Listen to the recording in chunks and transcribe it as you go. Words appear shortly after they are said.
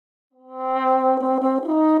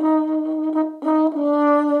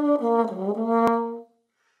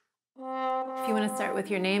to start with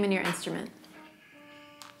your name and your instrument.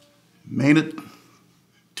 Maynard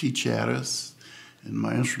T. Chatters, and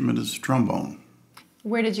my instrument is trombone.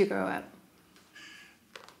 Where did you grow up?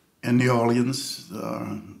 In New Orleans,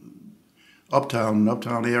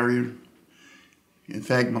 uptown area. In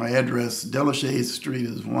fact, my address, Delachey Street,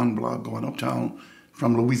 is one block going uptown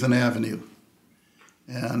from Louisiana Avenue.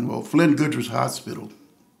 And well, Flint Goodrich Hospital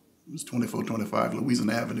was 2425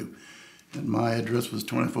 Louisiana Avenue, and my address was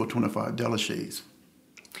 2425 Delachey.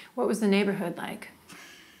 What was the neighborhood like?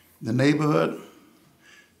 The neighborhood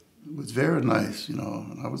was very nice, you know,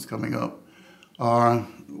 when I was coming up. Well,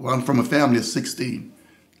 I'm from a family of 16.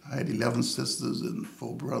 I had 11 sisters and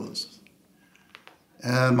 4 brothers.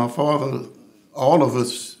 And my father, all of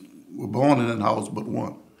us were born in that house but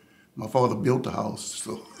one. My father built the house,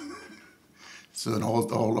 so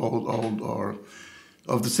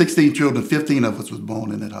of the 16 children, 15 of us was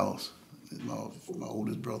born in that house. My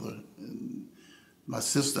oldest brother and my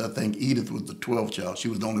sister, I think Edith, was the 12th child. She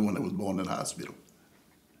was the only one that was born in the hospital.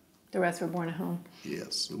 The rest were born at home?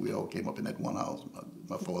 Yes, so we all came up in that one house.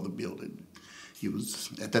 My father built it.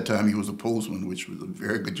 At that time, he was a postman, which was a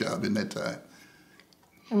very good job in that time.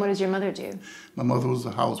 And what does your mother do? My mother was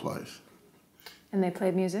a housewife. And they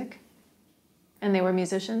played music? And they were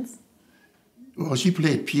musicians? Well, she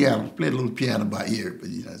played piano, played a little piano by ear, but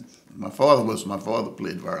you know, my father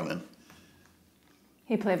played violin.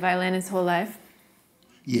 He played violin his whole life?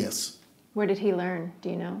 Yes. Where did he learn? Do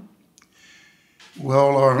you know?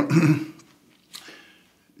 Well,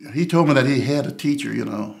 he told me that he had a teacher, you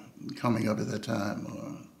know, coming up at that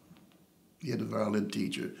time. He had a violin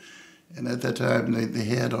teacher. And at that time, they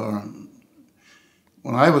had,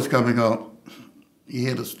 when I was coming up, he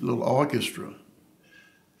had a little orchestra.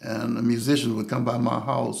 And the musicians would come by my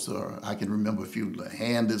house, or I can remember a few, like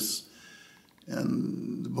Handis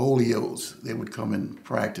and the Bolios. They would come and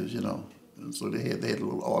practice, you know. And so they had a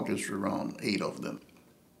little orchestra, around 8 of them.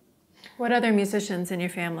 What other musicians in your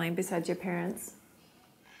family besides your parents?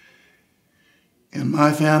 In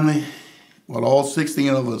my family, well, all 16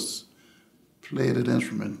 of us played an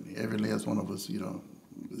instrument. Every last one of us, you know,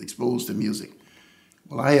 was exposed to music.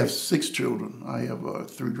 Well, I have 6 children. I have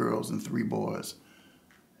 3 girls and 3 boys.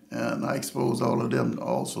 And I exposed all of them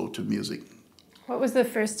also to music. What was the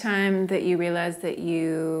first time that you realized that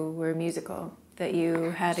you were musical, that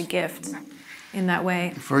you had a gift in that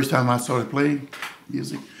way? The first time I started playing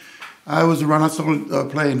music, I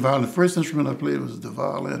started playing violin. The first instrument I played was the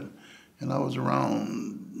violin, and I was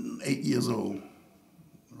around 8 years old,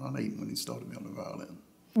 around 8 when he started me on the violin.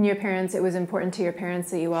 And your parents, it was important to your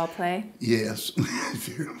parents that you all play? Yes,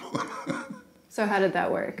 very important. So how did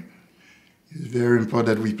that work? It's very important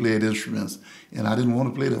that we played instruments, and I didn't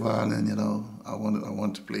want to play the violin, you know. I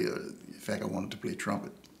wanted to play, in fact, I wanted to play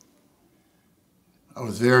trumpet. I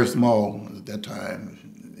was very small at that time,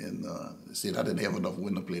 and said I didn't have enough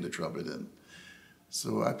wind to play the trumpet, and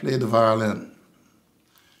so I played the violin.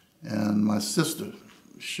 And my sister,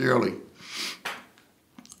 Shirley,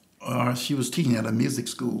 she was teaching at a music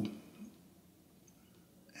school,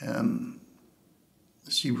 and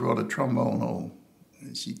she brought a trombone home,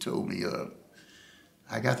 and she told me,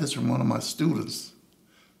 I got this from one of my students,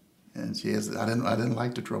 and she said, I didn't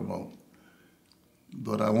like the trombone,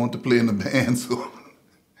 but I want to play in the band, so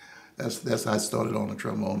that's how I started on the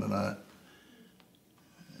trombone, and I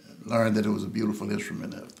learned that it was a beautiful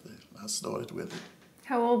instrument after I started with it.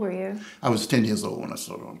 How old were you? I was 10 years old when I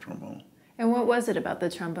started on trombone. And what was it about the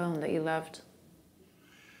trombone that you loved?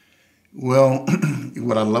 Well,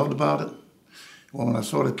 what I loved about it, well, when I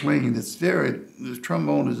started playing, the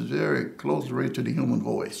trombone is very closely related to the human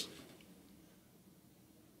voice.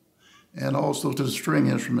 And also to the string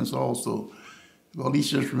instruments also. Well,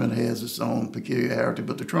 each instrument has its own peculiarity,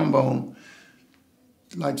 but the trombone,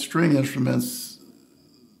 like string instruments,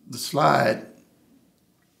 the slide,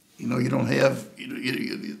 you know, you don't have,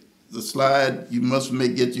 the slide, you must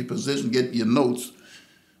get your position, get your notes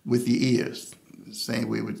with your ears. The same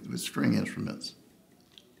way with string instruments.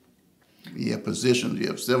 You have positions, you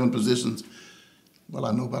have 7 positions. Well,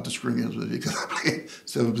 I know about the string instruments because I played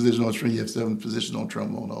 7 positions on string, you have 7 positions on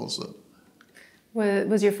trombone also.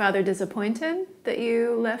 Was your father disappointed that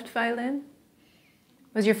you left violin?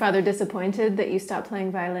 Was your father disappointed that you stopped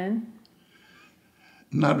playing violin?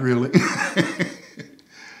 Not really.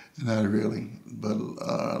 Not really. But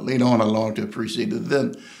later on, I learned to appreciate it.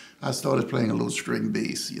 Then I started playing a little string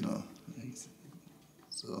bass, you know.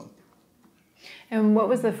 So. And what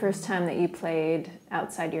was the first time that you played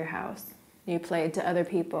outside your house? You played to other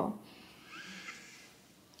people?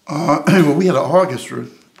 Well, we had an orchestra,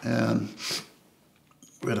 and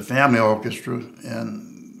we had a family orchestra,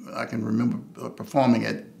 and I can remember performing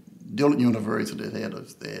at Dillard University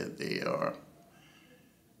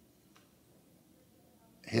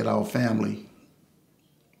had our family,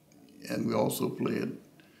 and we also played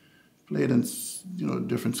in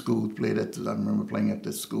different schools. I remember playing at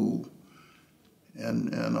this school, and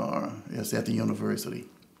yes, at the university.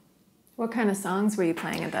 What kind of songs were you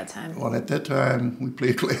playing at that time? Well, at that time we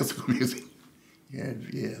played classical music. Yeah,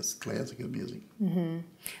 yes, classical music. Mm-hmm.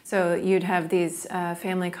 So you'd have these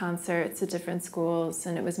family concerts at different schools,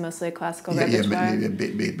 and it was mostly classical repertoire? Yeah,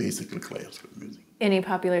 basically classical music. Any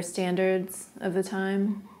popular standards of the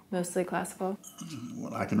time? Mostly classical?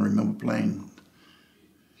 Well, I can remember playing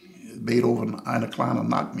Beethoven, Eine kleine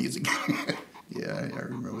Nacht music. Yeah, I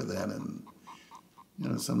remember that, and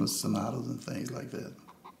some of the sonatas and things like that.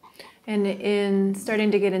 And in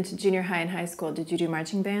starting to get into junior high and high school, did you do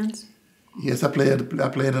marching bands? Yes, I played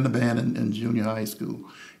in a band in junior high school.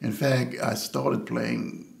 In fact, I started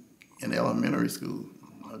playing in elementary school.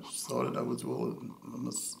 I was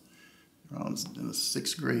around in the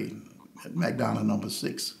 6th grade at McDonough number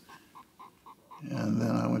 6. And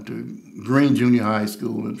then I went to Green Junior High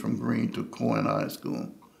School, and from Green to Coyne High School.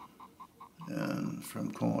 And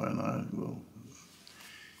from Coyne,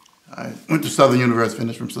 I went to Southern University,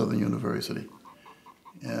 finished from Southern University.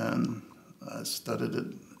 And I studied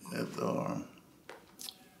at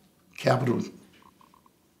Capital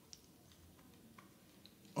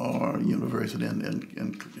University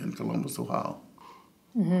in Columbus, Ohio.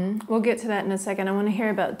 Mm-hmm. We'll get to that in a second. I want to hear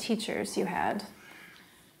about teachers you had.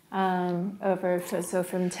 So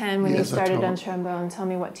from 10, when you started on trombone, tell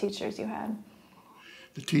me what teachers you had.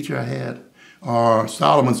 The teacher I had,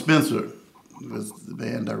 Solomon Spencer, was the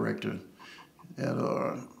band director at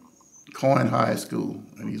Coyne High School,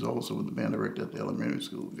 and he's also the band director at the elementary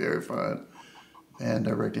school. Very fine band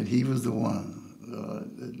director, and he was the one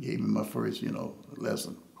that gave me my first,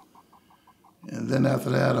 lesson. And then after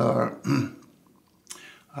that,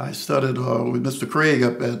 I studied with Mr. Craig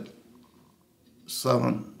up at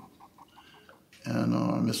Southern, and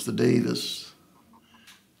Mr. Davis,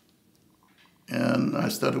 and I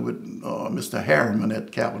studied with Mr. Harriman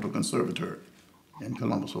at Capitol Conservatory in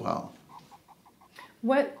Columbus, Ohio.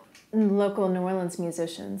 What local New Orleans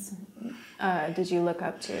musicians did you look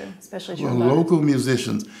up to, especially trombone? Well, local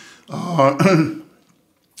musicians.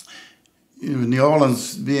 New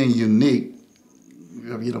Orleans being unique,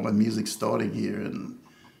 when music started here, and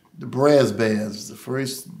the brass bands. The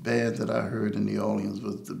first band that I heard in New Orleans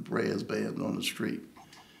was the brass band on the street.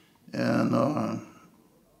 And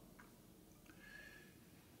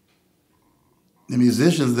the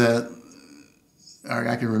musicians that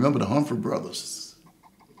I can remember, the Humphrey Brothers.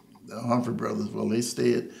 The Humphrey Brothers, well, they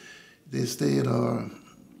stayed around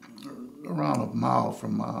a mile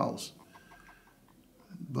from my house.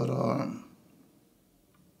 But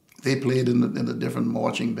they played in the different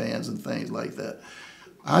marching bands and things like that.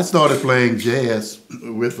 I started playing jazz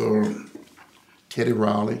with Teddy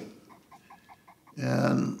Riley,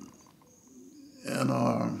 and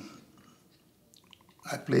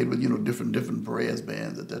I played with different brass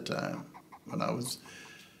bands at that time. When I was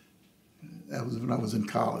in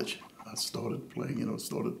college. I started playing,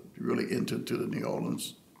 started really into the New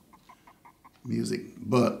Orleans music.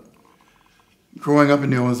 But growing up in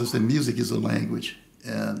New Orleans, I said music is a language,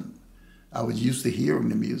 and I was used to hearing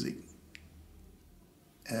the music.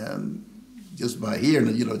 And just by hearing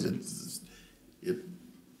it, it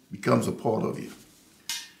becomes a part of you.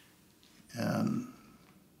 And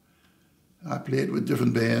I played with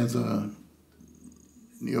different bands.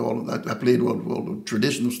 New Orleans, I played the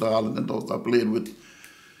traditional style, and then I played with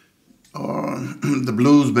the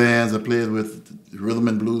blues bands. I played with the rhythm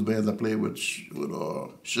and blues bands. I played with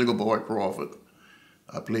Sugar Boy Crawford.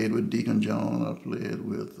 I played with Deacon John. I played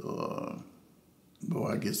with,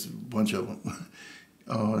 I guess a bunch of them.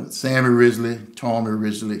 Sammy Risley, Tommy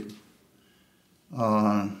Risley.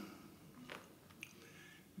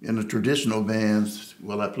 In the traditional bands,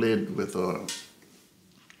 I played with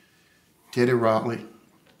Teddy Riley.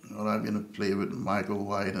 I played with Michael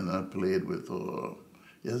White, and I played with,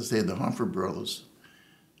 as I said, the Humphrey Brothers.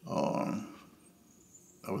 I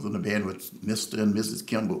was in a band with Mr. and Mrs.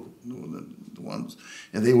 Kimball, the ones,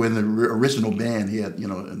 and they were in the original band here,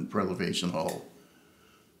 in Preservation Hall.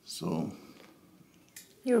 So.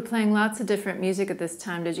 You were playing lots of different music at this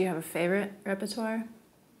time. Did you have a favorite repertoire?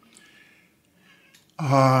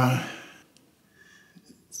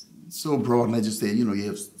 So broad, and I just said, you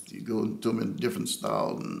go into them in different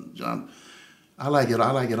styles, and John, I like it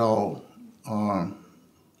all.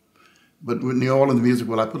 But with New Orleans music,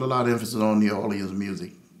 I put a lot of emphasis on New Orleans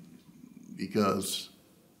music because,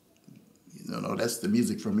 that's the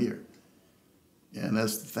music from here. And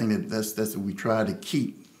that's the thing that's what we try to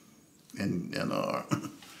keep and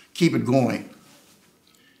keep it going.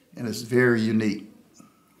 And it's very unique.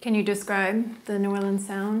 Can you describe the New Orleans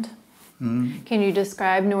sound? Can you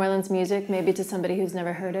describe New Orleans music, maybe to somebody who's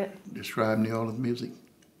never heard it? Describe New Orleans music?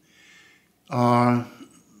 When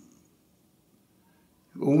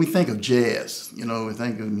we think of jazz, you know, we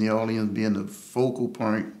think of New Orleans being the focal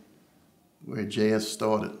point where jazz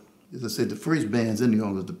started. As I said, the first bands in New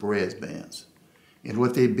Orleans were the brass bands. And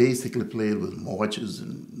what they basically played was marches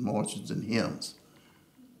and hymns.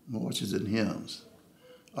 Marches and hymns.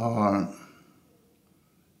 And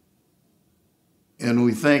when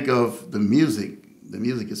we think of the music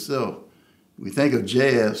itself, we think of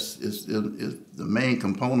jazz, the main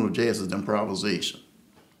component of jazz is improvisation.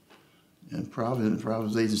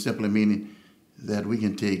 Improvisation simply meaning that we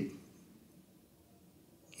can take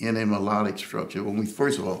any melodic structure.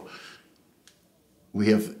 First of all, we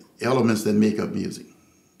have elements that make up music.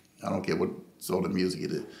 I don't care what sort of music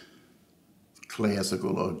it is,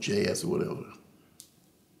 classical or jazz or whatever.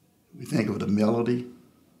 We think of the melody,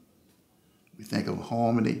 we think of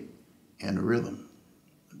harmony and rhythm.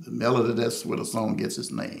 The melody, that's where the song gets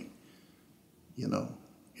its name. You know,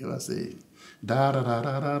 if I say, da da da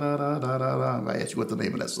da da da da da da, I ask you what the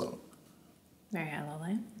name of that song. Mary Had a Little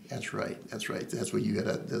Lamb. That's right. That's where you get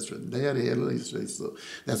that. That's right. So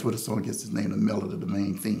that's where the song gets its name, the melody, the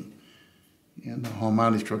main theme. And the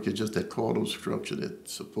harmonic structure is just that chordal structure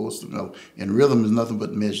that's supposed to melt. And rhythm is nothing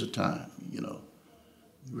but measured time, you know.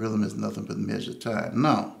 Rhythm is nothing but measured time.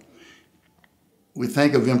 Now, we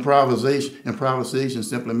think of improvisation. Improvisation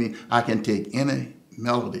simply means I can take any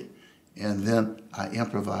melody and then I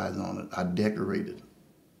improvise on it. I decorate it.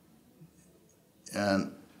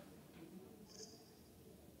 And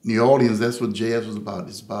New Orleans, that's what jazz was about.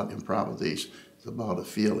 It's about improvisation. It's about a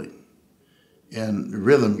feeling. And the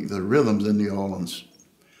rhythms in New Orleans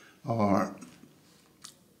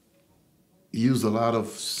use a lot of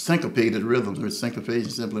syncopated rhythms. Where syncopation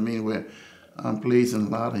simply means where I'm placing a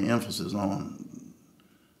lot of emphasis on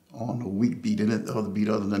a weak beat and the other beat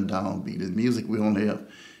other than downbeat. In music, we only have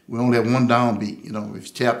one downbeat. You know, if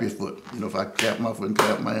you tap your foot, you know, if I tap my foot and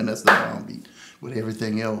clap my hand, that's the downbeat. But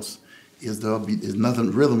everything else is the upbeat. Is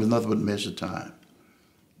nothing. Rhythm is nothing but measured time.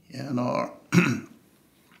 And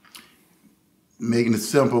making it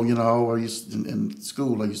simple, you know, in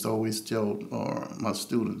school, I used to always tell my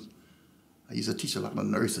students, I used to teach a lot of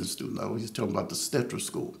nursing students, I always used to tell them about the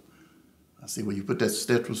stethoscope. I say, well, you put that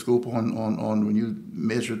stethoscope on when you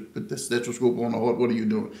put that stethoscope on the heart, what are you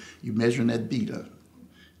doing? You're measuring that beat.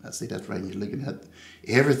 I say, that's right, you're looking at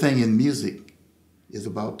everything in music is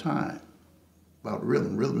about time, about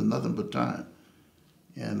rhythm. Rhythm is nothing but time.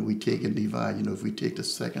 And we take and divide, you know, if we take the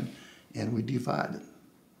second and we divide it.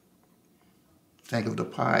 Think of the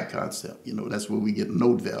pi concept, you know, that's where we get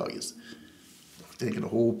note values. Think of the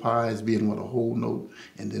whole pi as being a whole note,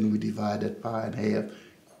 and then we divide that pi in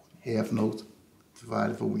half notes,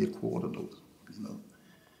 divided before we get quarter notes, you know.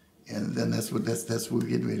 And then that's what we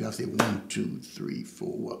get ready. I say 1, 2, 3, 4,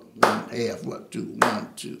 what? 1 half, what? 2,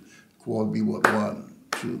 1, 2. Quarter be what? 1,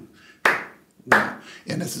 2, 1.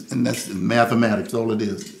 And that's mathematics, all it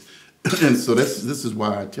is. And so this is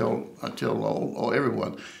why I tell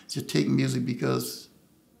everyone to take music, because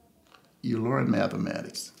you learn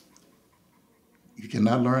mathematics. You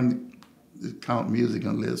cannot learn to count music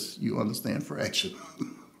unless you understand fraction.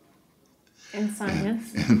 And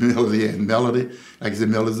science. And melody, like I said,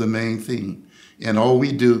 melody is the main theme. And all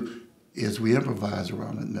we do is we improvise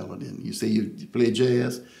around that melody. And you say you play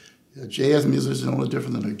jazz. A jazz musician is only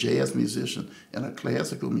different than a jazz musician and a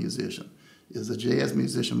classical musician. Is a jazz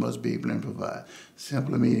musician must be able to improvise.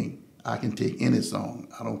 Simply meaning I can take any song.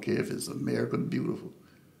 I don't care if it's American Beautiful.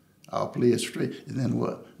 I'll play it straight, and then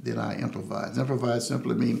what? Then I improvise. Improvise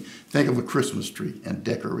simply means think of a Christmas tree and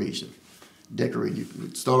decoration. Decorate. You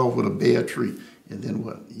start off with a bare tree, and then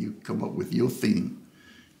what? You come up with your theme,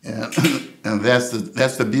 and and that's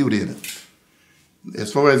the beauty in it.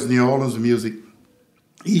 As far as New Orleans music,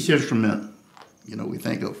 each instrument, you know, we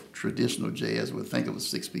think of traditional jazz. We think of a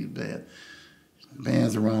 6-piece band.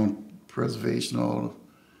 Bands around preservation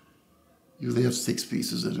usually have 6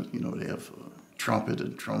 pieces in it. You know, they have a trumpet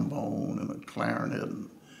and trombone and a clarinet and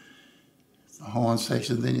the horn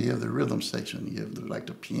section. Then you have the rhythm section. You have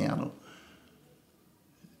the piano,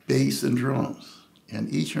 bass, and drums.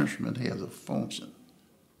 And each instrument has a function.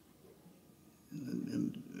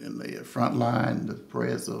 In the front line, the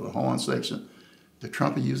brass or the horn section, the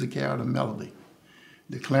trumpet usually carries the melody.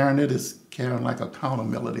 The clarinet is carrying like a counter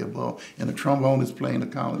melody above, and the trombone is playing a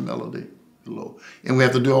counter melody below. And we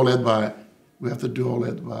have to do all that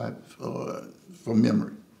from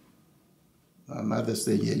memory. Not to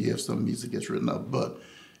say, yeah, you have some music that's written up, but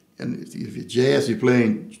And if you're jazz, you're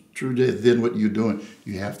playing true jazz, then what you're doing,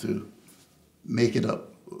 you have to make it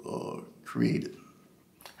up or create it.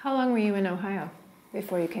 How long were you in Ohio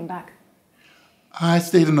before you came back? I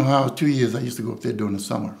stayed in Ohio 2 years. I used to go up there during the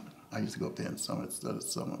summer. I used to go up there in the summer. It started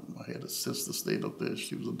summer. I had a sister stayed up there.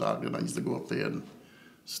 She was a doctor, and I used to go up there and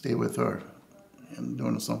stay with her. And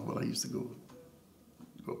during the summer, I used to go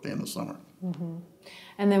up there in the summer. Mm-hmm.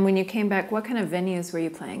 And then when you came back, what kind of venues were you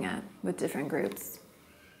playing at with different groups?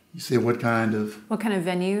 You said what kind of? What kind of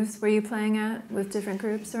venues were you playing at with different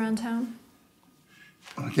groups around town?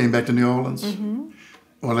 When I came back to New Orleans? Mm-hmm.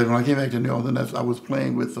 Well, when I came back to New Orleans, I was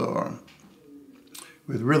playing with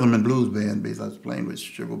rhythm and blues band. Basically, I was playing with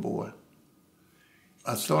Sugar Boy.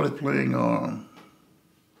 I started playing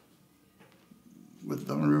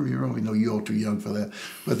with, I don't really know, you're all too young for that,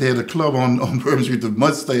 but they had a club on Bourbon Street, the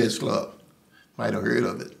Mustache Club. Might have heard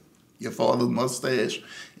of it. Your father's mustache.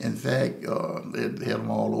 In fact, they had them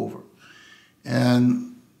all over.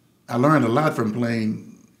 And I learned a lot from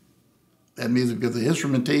playing that music because the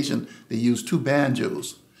instrumentation, they used two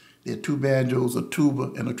banjos. They had two banjos, a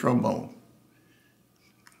tuba, and a trombone.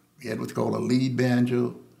 We had what's called a lead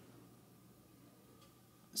banjo,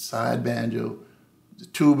 side banjo. The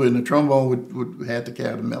tuba and the trombone would have to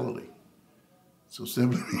carry the melody. So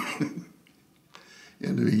simply,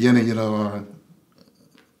 in the beginning, you know,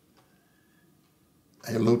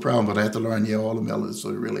 I had a little problem, but I had to learn all the melodies, so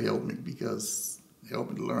it really helped me because it helped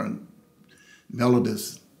me to learn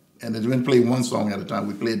melodies. And we didn't play one song at a time;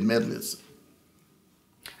 we played medleys.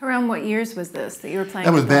 Around what years was this that you were playing?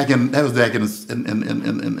 That was back in the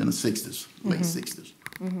 '60s, late '60s.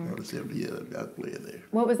 Mm-hmm. Early '70s, yeah, I played there.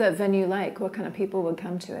 What was that venue like? What kind of people would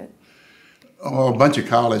come to it? Oh, a bunch of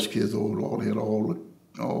college kids, all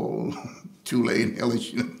Tulane,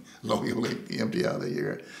 LSU, Loyola, empty out of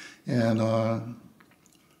here, and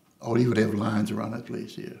he would have lines around that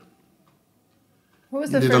place here. What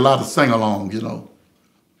was the did first? a lot of sing-alongs, you know,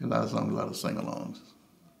 a lot of sing-alongs.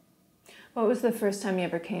 What was the first time you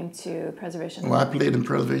ever came to Preservation? Well, I played in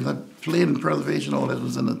Preservation. I played in Preservation. All that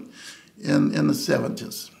was in the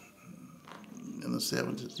 '70s. In the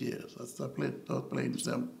 '70s, yes. I played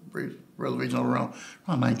in Preservation all around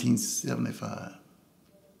 1975.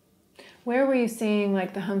 Where were you seeing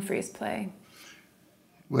like the Humphreys play?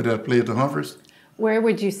 Where did I play at the Humphreys? Where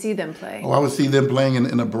would you see them play? Oh, I would see them playing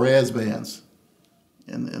in the brass bands,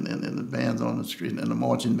 in the bands on the street, in the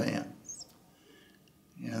marching bands.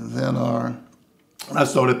 And then when I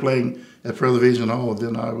started playing at Preservation Hall,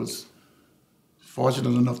 then I was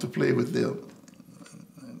fortunate enough to play with them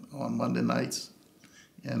on Monday nights,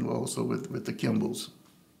 and also with the Kimballs.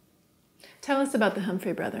 Tell us about the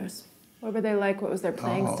Humphrey brothers. What were they like? What was their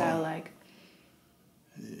playing style like?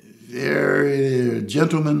 Very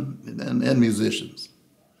gentlemen and musicians.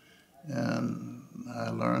 And I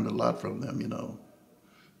learned a lot from them, you know,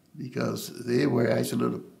 because they were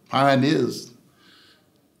actually the pioneers.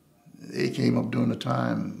 They came up during the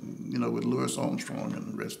time, you know, with Louis Armstrong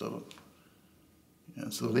and the rest of them.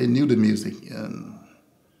 And so they knew the music and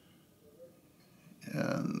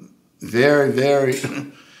very, very,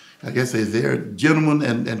 I guess they're gentlemen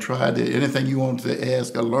and tried to, anything you want to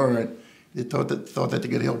ask or learn, they thought that they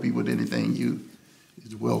could help you with anything you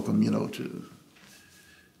is welcome, you know, to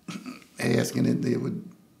ask, and they would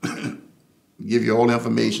give you all the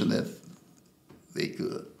information that they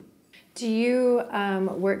could. Do you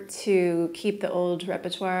work to keep the old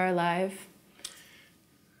repertoire alive?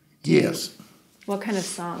 Yes. What kind of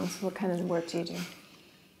songs? What kind of work do you do?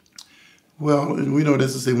 Well, we know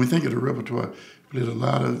this to say, when we think of the repertoire, we played a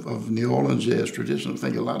lot of New Orleans jazz tradition. I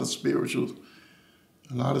think a lot of spirituals,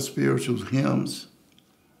 hymns,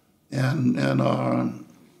 and a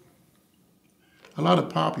lot of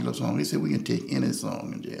popular songs. They said we can take any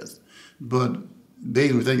song in jazz, but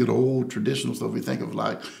basically we think of the old traditional stuff. We think of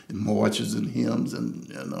like marches and hymns and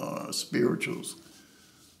spirituals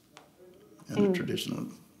and the traditional.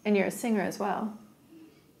 And you're a singer as well.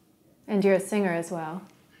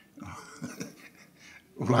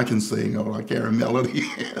 Well, I can sing, or I carry melody.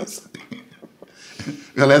 Yes.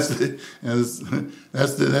 Well, that's the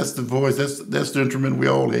voice. That's the instrument we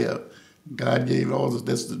all have. God gave all us.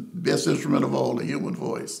 That's the best instrument of all, the human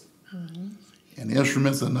voice. Mm-hmm. And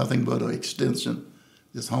instruments are nothing but an extension.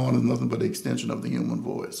 This horn is nothing but an extension of the human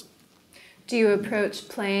voice. Do you approach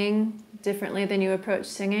playing differently than you approach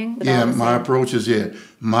singing? Yeah, my approach is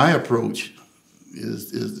My approach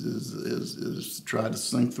is to try to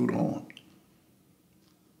sing through the horn.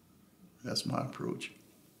 That's my approach.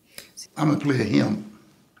 I'm gonna play a hymn.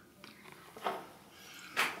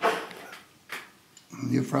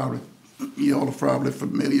 You're all probably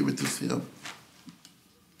familiar with this hymn.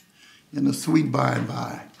 In the sweet by and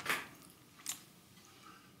by.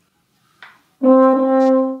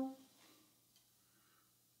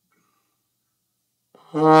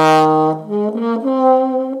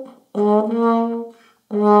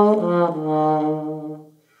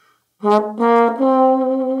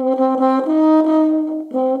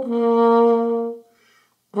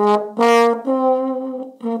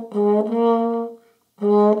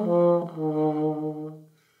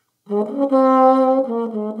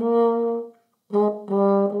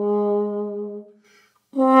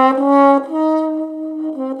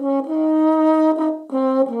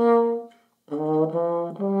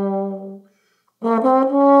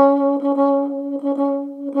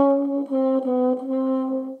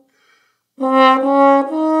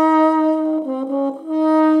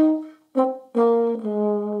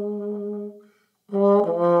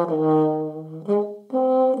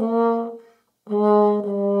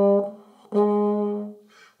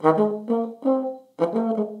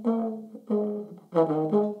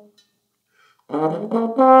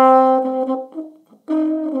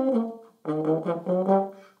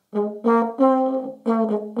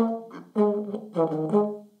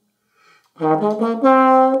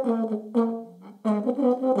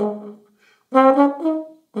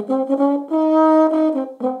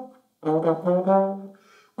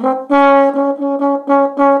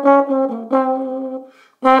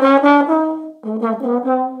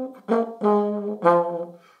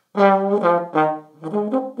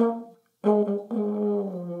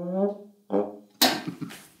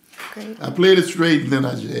 Great. I played it straight, and then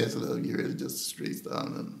I jazzed it up. You ready? Just straight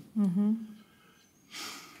style.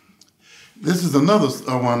 This is another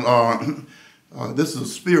one. This is a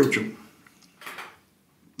spiritual,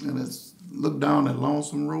 and it's "Look Down that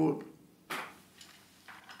Lonesome Road."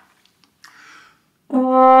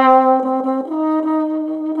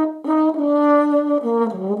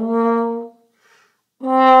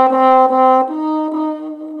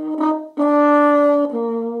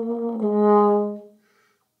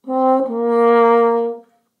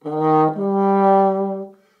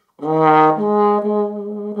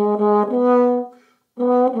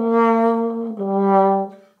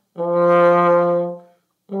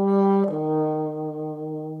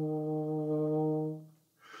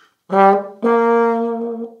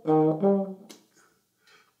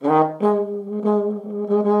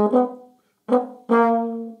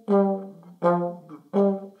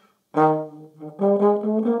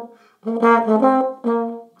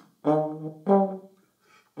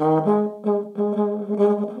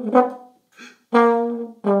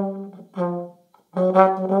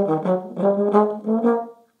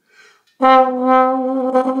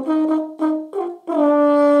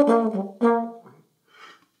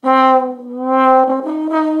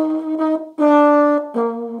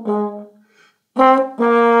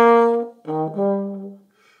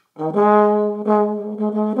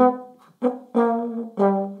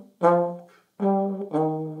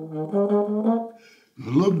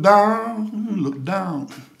 Look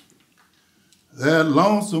down that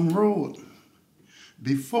lonesome road.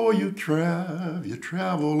 Before you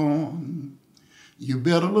travel on. You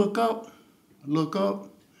better look up,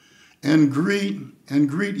 and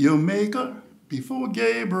greet your maker before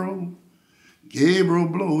Gabriel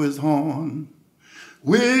blow his horn.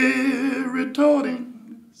 We're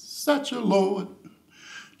retorting such a load,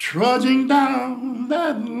 trudging down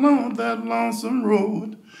that lonesome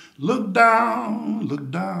road. Look down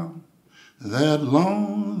that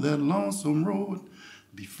lonesome road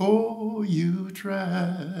before you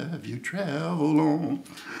travel on.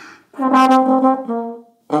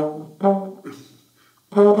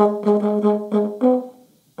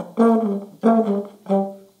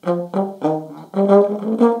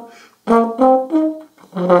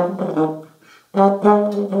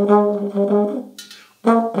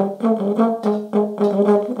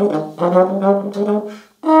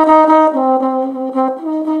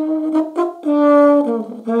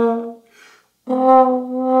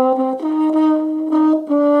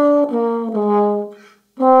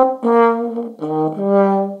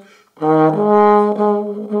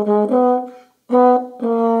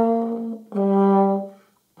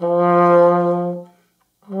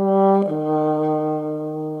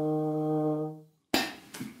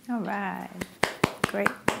 All right. Great.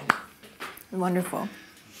 Wonderful.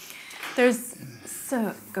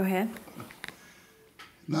 Go ahead.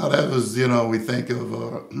 Now that was, we think of,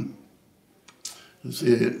 let's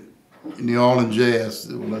see, New Orleans jazz.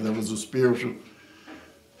 That was a spiritual,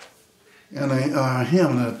 and a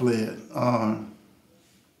hymn that I played.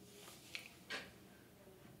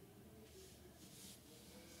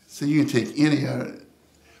 So you can take any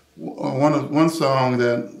one song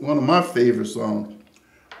that one of my favorite songs.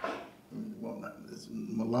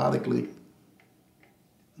 Melodically,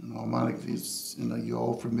 harmonically, you're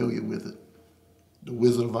all familiar with it. The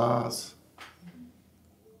Wizard of Oz.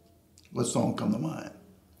 What song come to mind?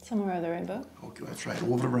 Somewhere over the rainbow. Okay, that's right,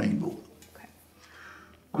 over the rainbow. Okay.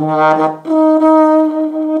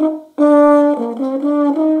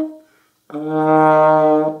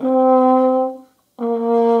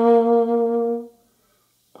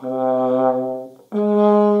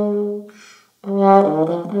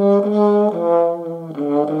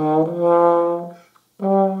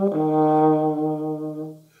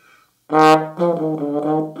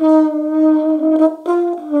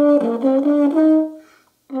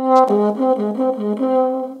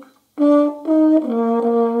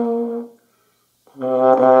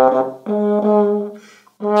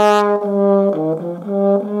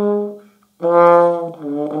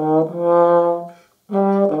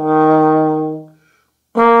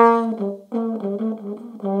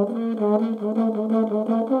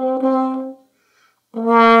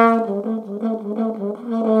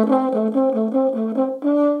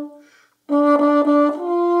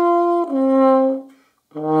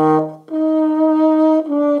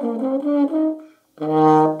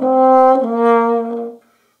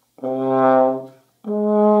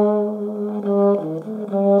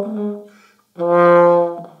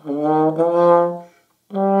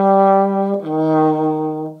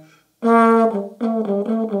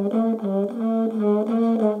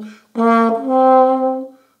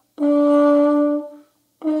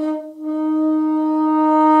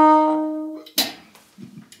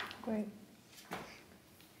 Great.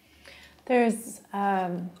 There's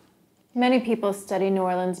many people study New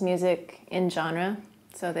Orleans music in genre.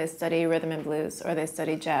 So they study rhythm and blues, or they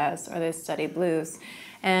study jazz, or they study blues.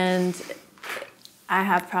 And I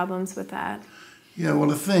have problems with that. Yeah, well,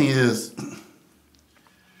 the thing is,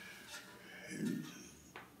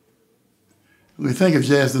 when we think of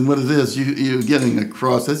jazz and what it is, you're getting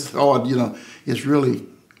across. It's hard, you know, it's really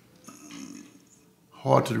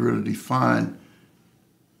hard to really define,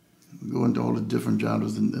 go into all the different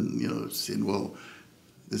genres and you know, saying, well,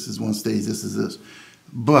 this is one stage, this is this.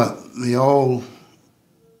 But they all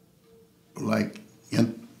like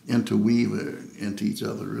interweave into each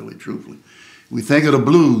other, really, truthfully. We think of the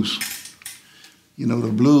blues, you know,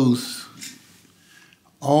 the blues,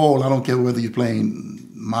 I don't care whether you're playing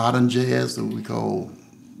modern jazz, or we call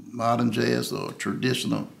modern jazz, or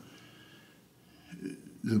traditional.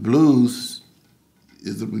 The blues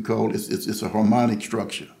is what we call, it's a harmonic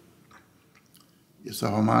structure. It's a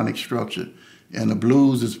harmonic structure. And the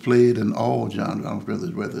blues is played in all genres, I don't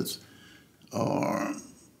know whether it's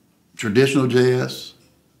traditional jazz,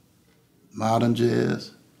 modern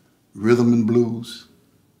jazz, rhythm and blues,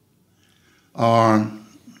 or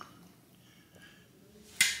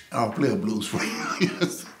I'll play a blues for you.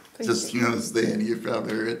 Just you understand, you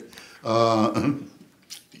probably heard it.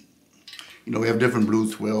 You know, we have different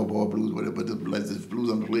blues, 12-bar blues, whatever, but the blues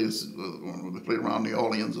I'm playing, when they play around New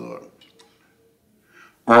Orleans, or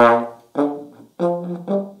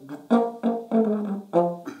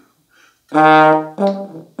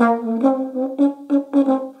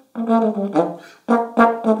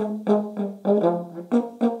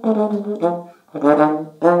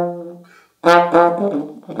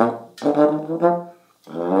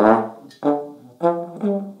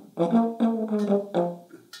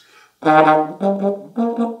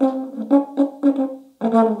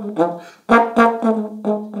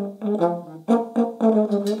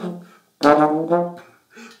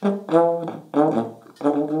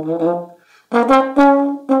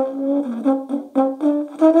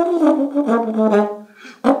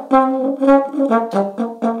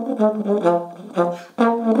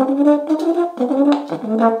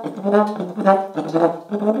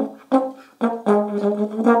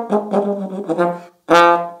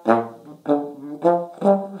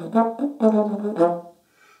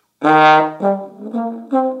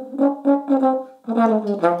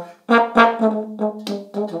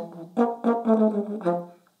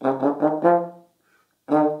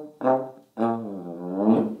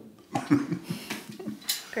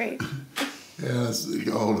Great. yes,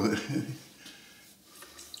 all of it.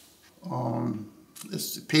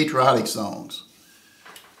 It's patriotic songs.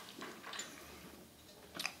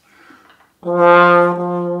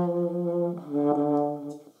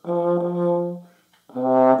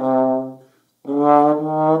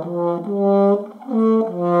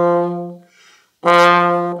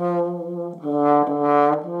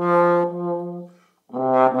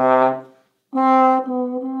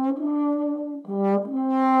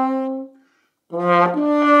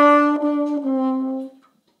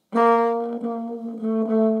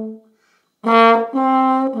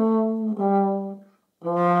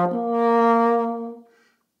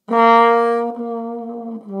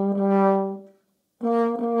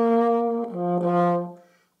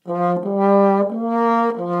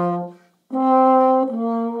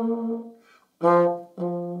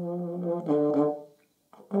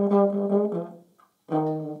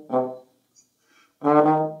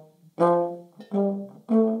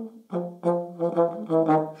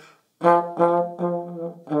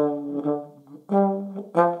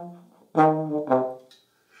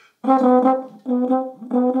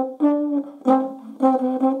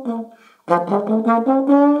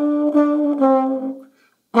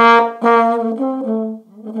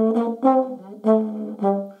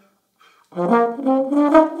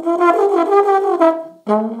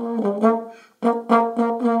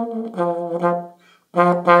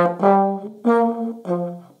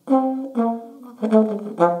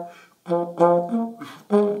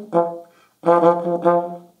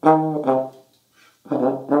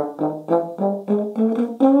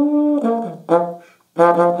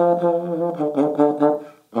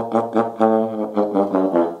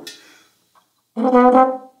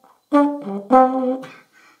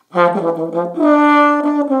 All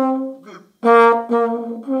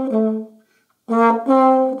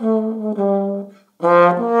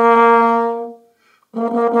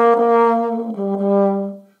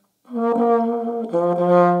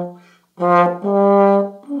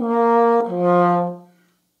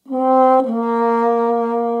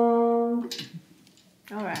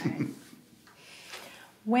right.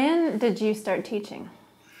 When did you start teaching?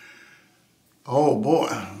 Oh boy,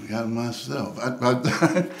 I got myself.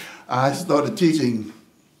 I started teaching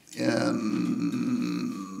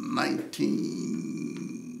in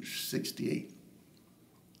 1968.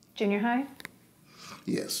 Junior high?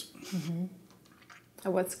 Yes.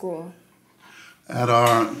 At what school?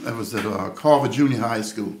 That was at Carver Junior High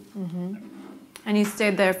School. And you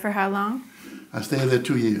stayed there for how long? I stayed there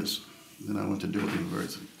 2 years. Then I went to Dillard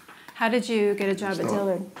University. How did you get a job at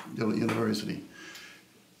Dillard? Dillard University.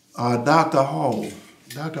 Dr. Hall.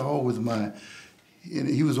 Dr. Hall was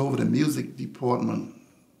he was over the music department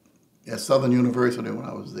at Southern University when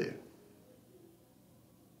I was there.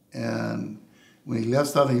 And when he left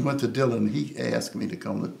Southern, he went to Dillard, and he asked me to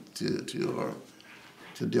come to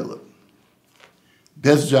Dillard.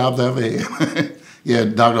 Best jobs I ever had. Yeah,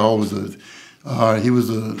 Dr. Hall was he was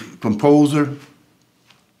a composer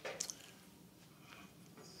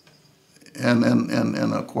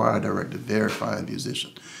and a choir director, very fine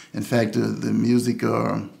musician. In fact, the music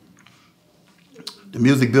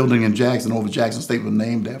building in Jackson, over Jackson State, was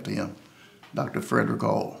named after him, Dr. Frederick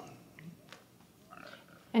Hall.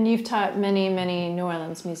 And you've taught many, many New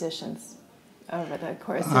Orleans musicians over the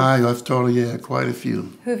course of... I've taught, quite a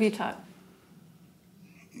few. Who have you taught?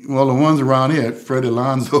 Well, the ones around here, Freddie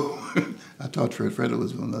Alonzo. I taught Fred. Freddie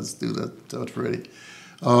was one of the students. I taught Freddie.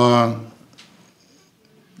 I'm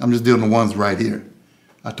just doing the ones right here.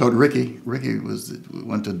 I taught Ricky. Ricky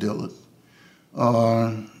went to Dillard.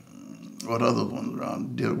 What other ones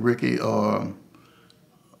around? Ricky, Ronell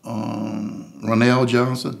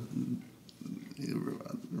Johnson.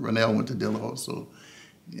 Ronell went to Dillard also.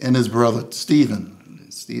 And his brother, Stephen.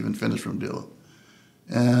 Stephen finished from Dillard.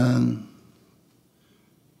 And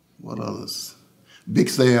what others? Big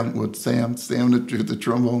Sam, the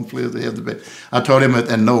trombone player, they have the band. I taught him at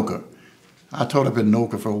Anoka. I taught up at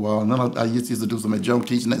Anoka for a while, and then I used to do some adjunct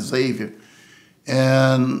teaching at Xavier.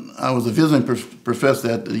 And I was a visiting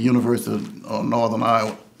professor at the University of Northern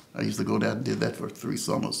Iowa. I used to go there, did that for 3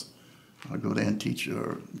 summers. I'd go there and teach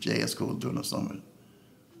jazz course during the summer.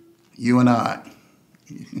 UNI,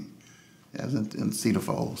 as in Cedar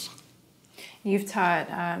Falls. You've taught,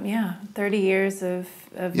 30 years of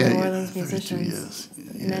New Orleans musicians. Years.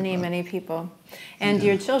 Many people. And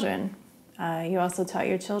your children. You also taught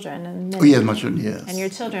your children. And my children, yes. And your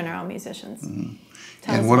children are all musicians.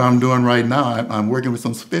 And what I'm doing right now, I'm working with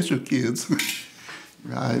some special kids.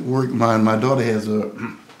 My daughter has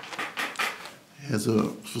a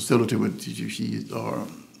facility where she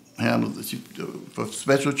handles for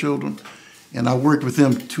special children, and I work with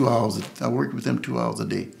them 2 hours. I work with them 2 hours a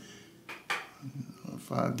day,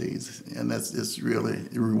 5 days, and it's really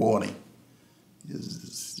rewarding.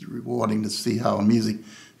 It's rewarding to see how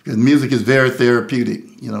because music is very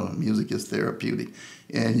therapeutic. Music is therapeutic,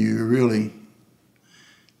 and you really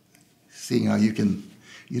seeing how you can,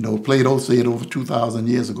 Plato said over 2,000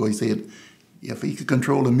 years ago, he said, if he could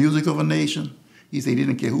control the music of a nation, he said he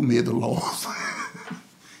didn't care who made the laws.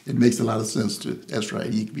 It makes a lot of sense to it. That's right,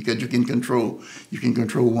 because you can control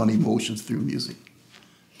one's emotions through music.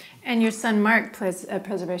 And your son Mark plays at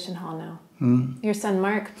Preservation Hall now. Your son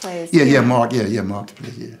Mark plays. Mark plays,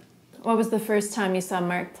 yeah. What was the first time you saw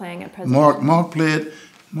Mark playing at Preservation?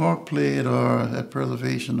 Mark played at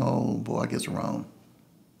Preservation Hall, I guess around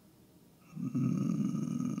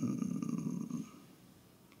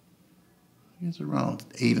around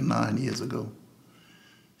 8 or 9 years ago.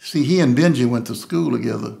 See, he and Benji went to school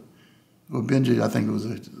together. Well, Benji, I think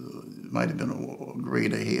might have been a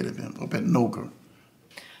grade ahead of him up at Noka.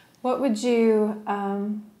 What would you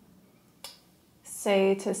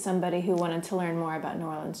say to somebody who wanted to learn more about New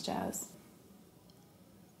Orleans jazz?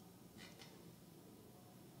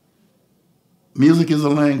 Music is a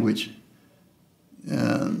language,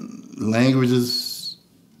 and languages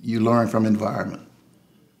you learn from environment.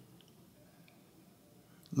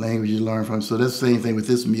 Language you learn from. So that's the same thing with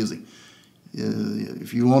this music.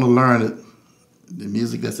 If you want to learn it, the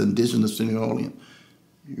music that's indigenous to New Orleans,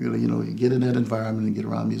 you really, you get in that environment and get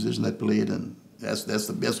around musicians that play it, and that's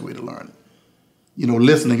the best way to learn it.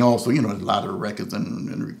 Listening also, a lot of records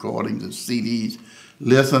and recordings and CDs.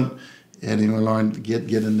 Listen, and learn to get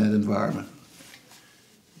in that environment.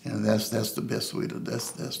 And that's the best way to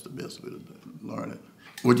learn it.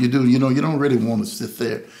 What you do, you don't really want to sit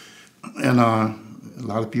there and A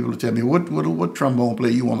lot of people tell me, what trombone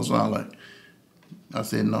player you want to sound like? I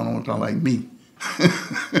said, no, I don't want to sound like me.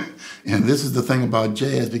 And this is the thing about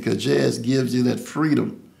jazz, because jazz gives you that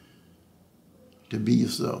freedom to be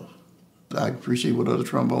yourself. I appreciate what other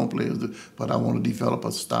trombone players do, but I want to develop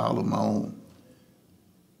a style of my own.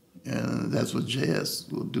 And that's what jazz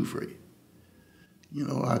will do for you. You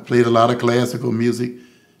know, I played a lot of classical music,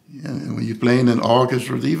 and when you're playing in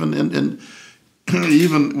orchestras, even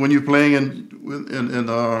even when you're playing when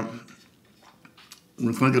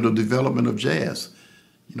think of the development of jazz,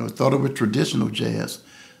 you know, I thought it was traditional jazz,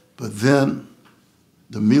 but then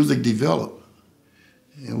the music developed,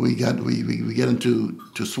 and we get into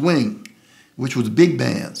swing, which was big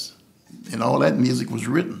bands, and all that music was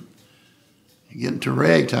written. You get into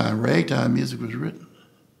ragtime music was written.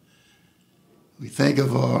 We think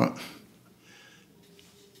of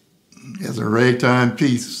as a ragtime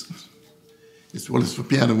piece. It's for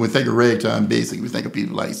piano. When we think of ragtime, basically, we think of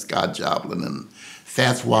people like Scott Joplin and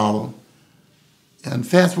Fats Waller. And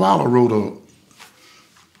Fats Waller wrote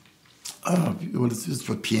it's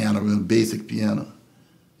for piano, basic piano.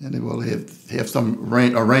 And they will have some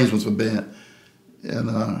arrangements for band. And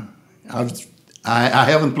I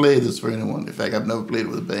haven't played this for anyone. In fact, I've never played it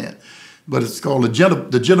with a band. But it's called the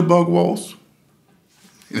Jitterbug Waltz.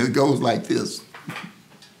 And it goes like this.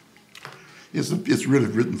 It's really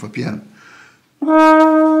written for piano.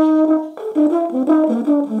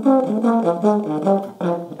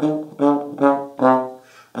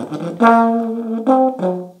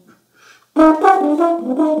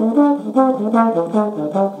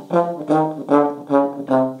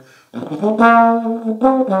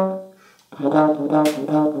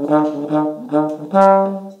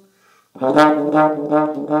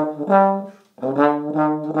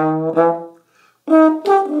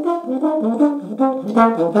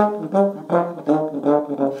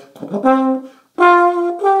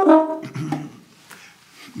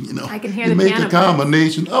 You know, I can hear you the make piano a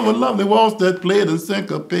combination of a lovely waltz that played in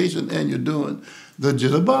syncopation, and you're doing the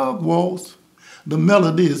jitterbug waltz. The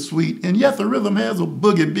melody is sweet, and yet the rhythm has a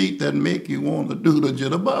boogie beat that make you want to do the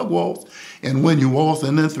jitterbug waltz. And when you waltz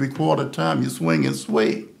in 3/4 time, you swing and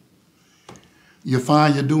sway. You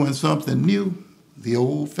find you're doing something new, the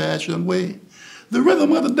old-fashioned way. The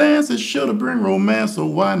rhythm of the dance is sure to bring romance, so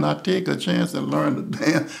why not take a chance and learn to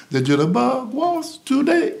dance the jitterbug waltz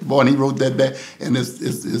today? Boy, and he wrote that back, and it's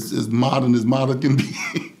as modern can be.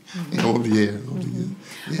 Over the years.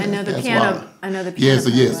 I know the piano. I know the piano.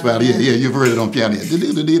 Yes, well, yeah, you've heard it on piano.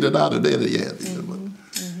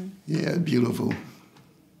 Yeah, beautiful.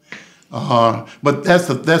 But that's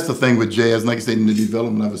the thing with jazz. Like I said, in the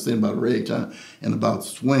development, I was saying about ragtime and about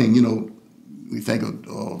swing. You know, we think of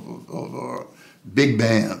big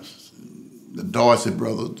bands, the Dorsey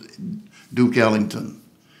brothers, Duke Ellington,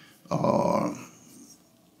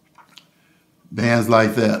 bands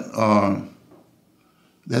like that.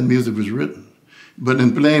 That music was written. But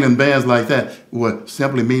in playing in bands like that, what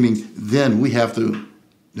simply meaning then we have to,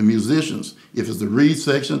 the musicians, if it's the reed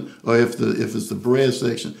section or if it's the brass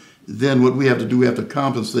section, then what we have to do, we have to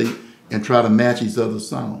compensate and try to match each other's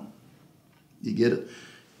sound. You get it?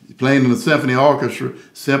 Playing in a symphony orchestra,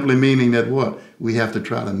 simply meaning that what? We have to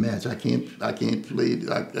try to match. I can't play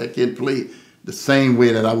the same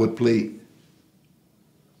way that I would play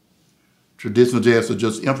traditional jazz or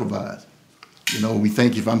just improvise. You know, we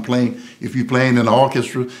think if you're playing in an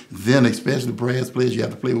orchestra, then especially brass players, you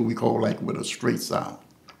have to play what we call like with a straight sound.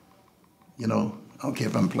 You know, I don't care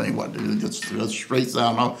if I'm playing what, just a straight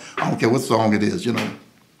sound. I don't care what song it is, you know.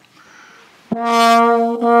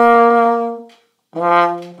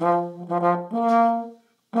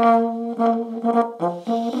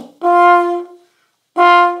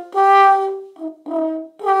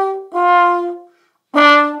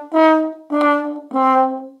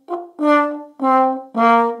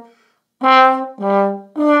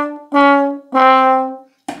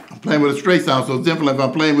 Playing with a straight sound, so definitely if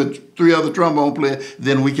I'm playing with 3 other trombone players,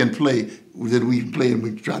 then we can play. Then we play and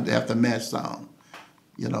we try to have to match sound,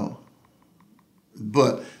 you know.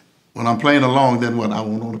 But when I'm playing along, then what? I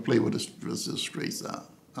want to play with a straight sound.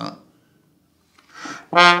 Huh?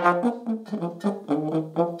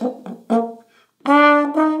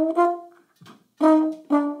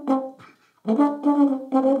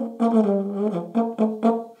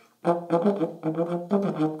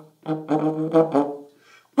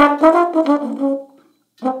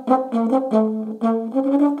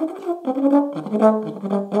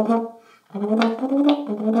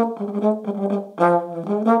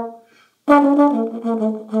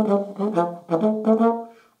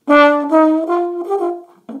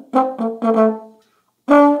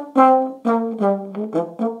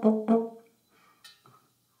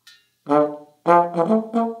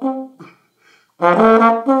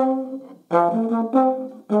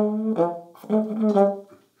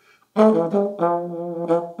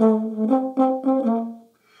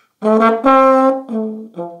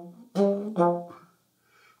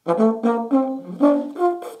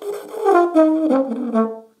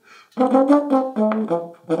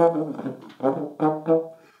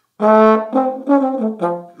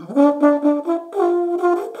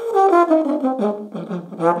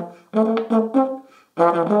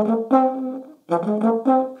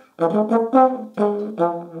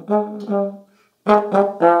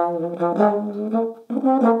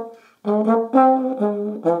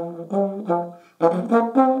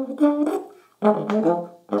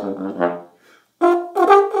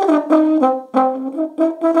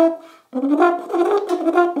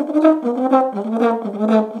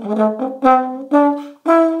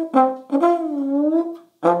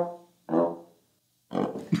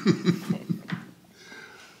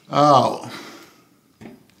 Oh,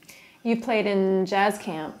 You played in jazz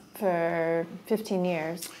camp for 15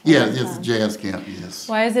 years. yeah, it's a jazz camp, yes.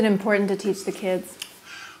 Why is it important to teach the kids?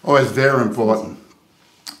 Oh, it's very important.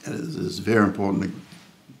 It's very important to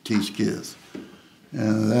teach kids.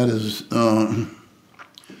 And that is, I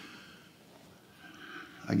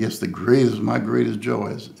guess my greatest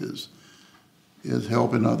joy is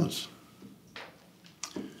helping others.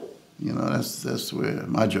 You know, that's where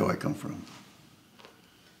my joy comes from.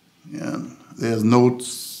 And there's no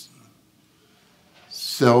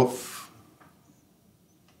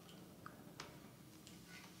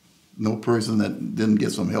no person that didn't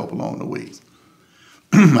get some help along the way.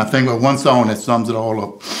 I think of one song that sums it all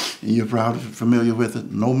up, and you're probably familiar with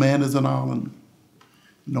it. No man is an island,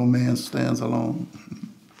 no man stands alone.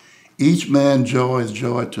 Each man's joy is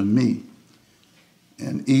joy to me,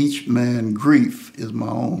 and each man's grief is my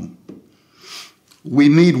own. We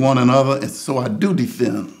need one another, and so I do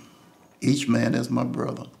defend each man as my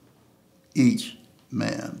brother, each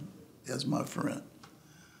man as my friend.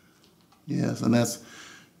 Yes, and that's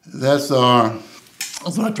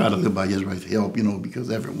what I try to live by, yes, right, to help, you know, because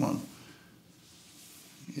everyone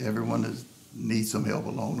needs some help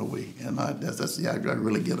along the way. And I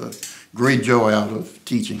really get a great joy out of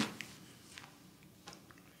teaching.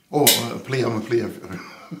 Oh, I'm gonna play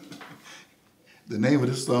the name of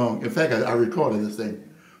this song. In fact, I recorded this thing.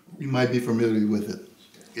 You might be familiar with it.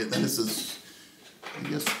 This is, I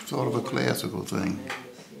guess, sort of a classical thing.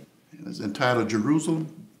 And it's entitled Jerusalem.